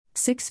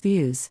6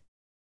 views.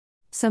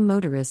 Some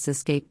motorists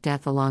escaped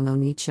death along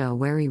Onitsha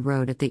Owerri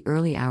Road at the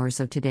early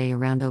hours of today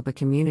around Oba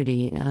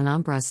community in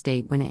Anambra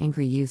State when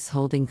angry youths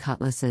holding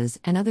cutlasses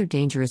and other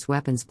dangerous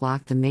weapons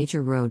blocked the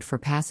major road for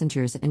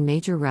passengers and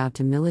major route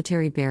to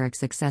military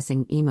barracks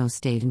accessing Imo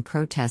State in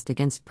protest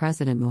against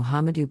President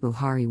Muhammadu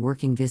Buhari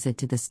working visit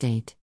to the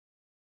state.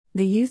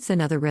 The youths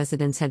and other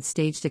residents had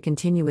staged a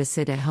continuous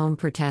sit-at-home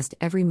protest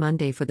every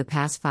Monday for the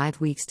past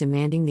 5 weeks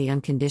demanding the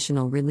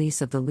unconditional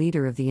release of the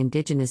leader of the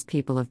indigenous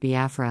people of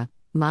Biafra,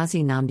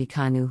 Mazi Nnamdi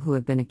Kanu, who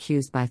have been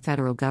accused by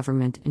federal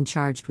government and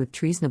charged with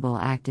treasonable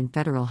act in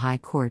Federal High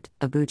Court,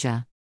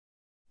 Abuja.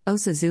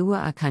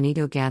 Osazuwa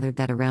Akanido gathered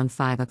that around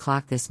 5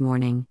 o'clock this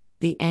morning,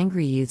 the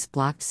angry youths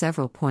blocked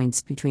several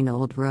points between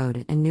Old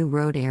Road and New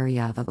Road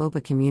area of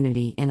Oba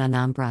community in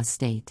Anambra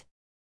State.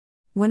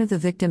 One of the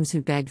victims,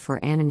 who begged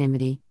for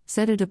anonymity,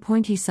 said at a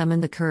point he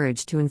summoned the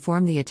courage to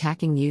inform the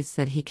attacking youths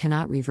that he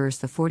cannot reverse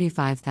the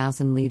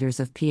 45,000 liters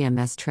of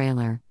PMS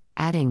trailer,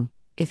 adding,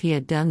 if he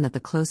had done that, the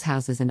close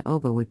houses in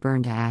Oba would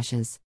burn to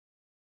ashes.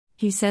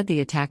 He said the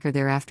attacker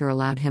thereafter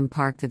allowed him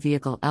park the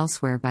vehicle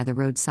elsewhere by the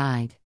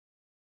roadside.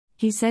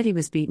 He said he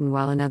was beaten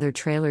while another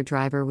trailer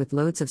driver with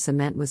loads of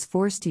cement was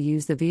forced to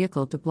use the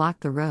vehicle to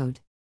block the road.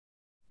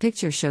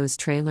 Picture shows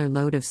trailer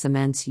load of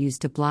cements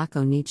used to block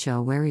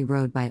Onitsha Owerri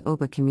Road by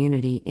Oba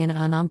community in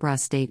Anambra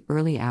State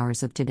early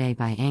hours of today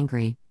by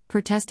angry,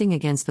 protesting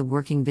against the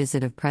working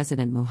visit of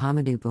President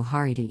Muhammadu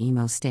Buhari to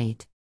Imo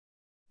State.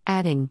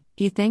 Adding,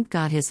 he thanked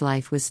God his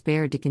life was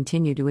spared to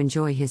continue to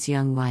enjoy his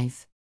young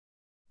wife.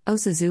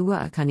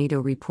 Osazuwa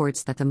Akanido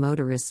reports that the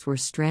motorists were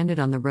stranded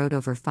on the road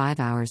over 5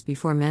 hours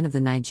before men of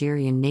the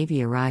Nigerian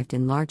Navy arrived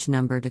in large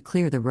number to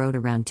clear the road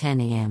around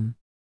 10 a.m.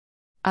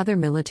 Other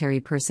military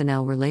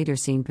personnel were later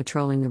seen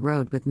patrolling the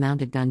road with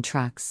mounted gun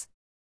trucks.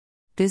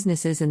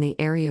 Businesses in the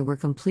area were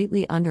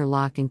completely under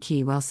lock and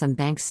key, while some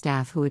bank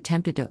staff who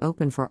attempted to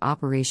open for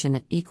operation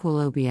at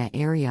Equilobia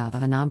area of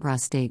Anambra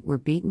State were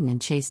beaten and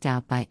chased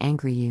out by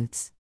angry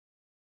youths.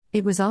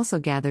 It was also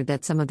gathered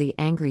that some of the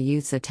angry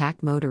youths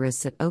attacked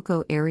motorists at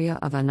Oko area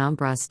of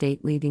Anambra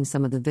State, leaving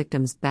some of the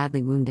victims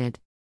badly wounded.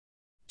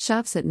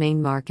 Shops at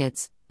main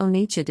markets,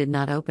 Onitsha, did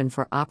not open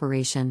for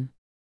operation.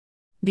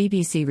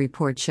 BBC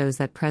report shows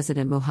that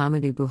President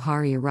Muhammadu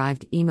Buhari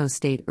arrived Imo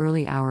State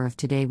early hour of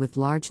today with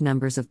large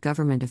numbers of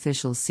government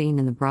officials seen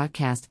in the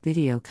broadcast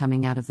video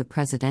coming out of the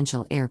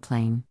presidential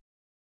airplane.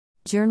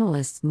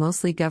 Journalists,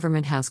 mostly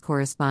government house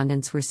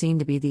correspondents, were seen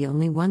to be the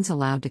only ones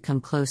allowed to come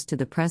close to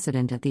the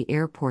president at the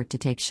airport to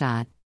take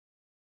shot.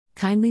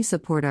 Kindly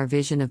support our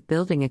vision of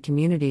building a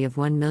community of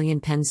 1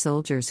 million pen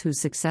soldiers whose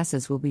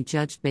successes will be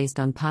judged based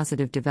on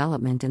positive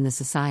development in the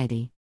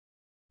society.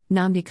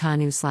 Nnamdi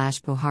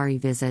Kanu/Buhari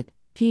visit.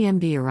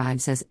 PMB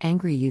arrives as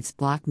angry youths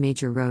block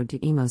major road to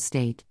Imo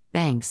State,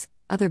 banks,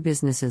 other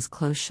businesses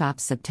close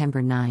shops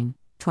September 9,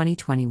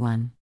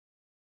 2021.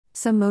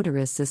 Some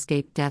motorists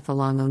escaped death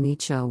along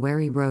Onitsha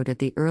Owerri Road at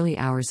the early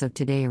hours of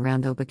today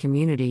around Oba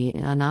community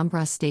in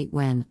Anambra State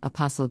when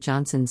Apostle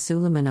Johnson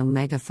Suleiman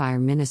Omega Fire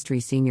Ministry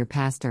Senior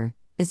Pastor,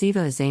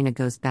 Aziva Azena,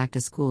 goes back to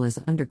school as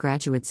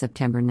undergraduate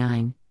September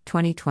 9,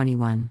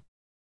 2021.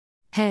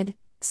 Head,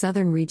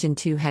 Southern Region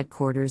 2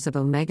 Headquarters of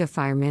Omega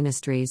Fire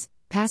Ministries,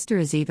 Pastor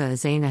Aziva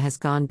Azena has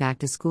gone back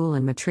to school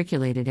and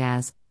matriculated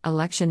as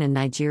Election in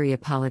Nigeria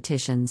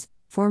Politicians,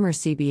 former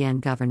CBN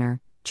Governor,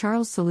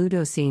 Charles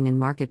Soludo seen in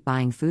market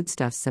buying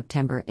foodstuffs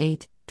September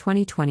 8,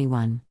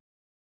 2021.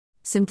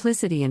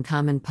 Simplicity and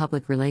common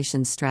public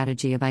relations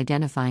strategy of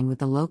identifying with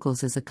the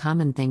locals is a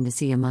common thing to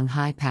see among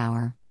high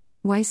power.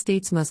 Why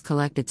states must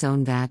collect its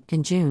own VAT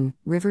in June,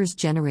 Rivers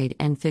generate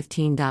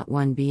N15.1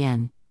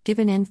 BN,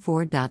 given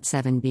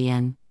N4.7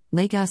 BN,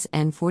 Lagos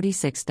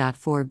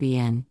N46.4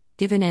 BN,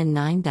 given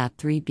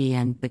N9.3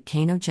 BN, but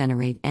Kano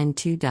generate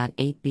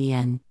N2.8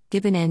 BN,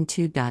 given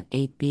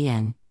N2.8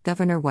 BN,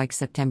 Governor Wike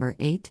September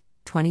 8,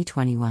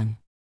 2021.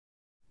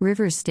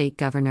 Rivers State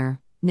Governor,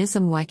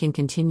 Nyesom Wike, in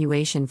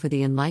continuation for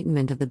the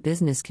enlightenment of the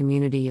business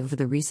community over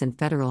the recent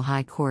Federal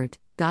High Court,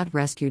 God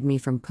rescued me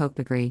from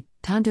Kokpagri,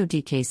 Tondo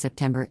DK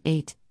September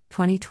 8,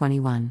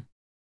 2021.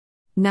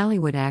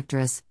 Nollywood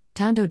actress,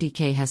 Tondo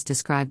DK has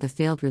described the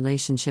failed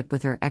relationship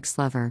with her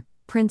ex-lover,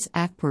 Prince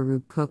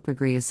Akpurub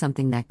Kokpagri, as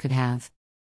something that could have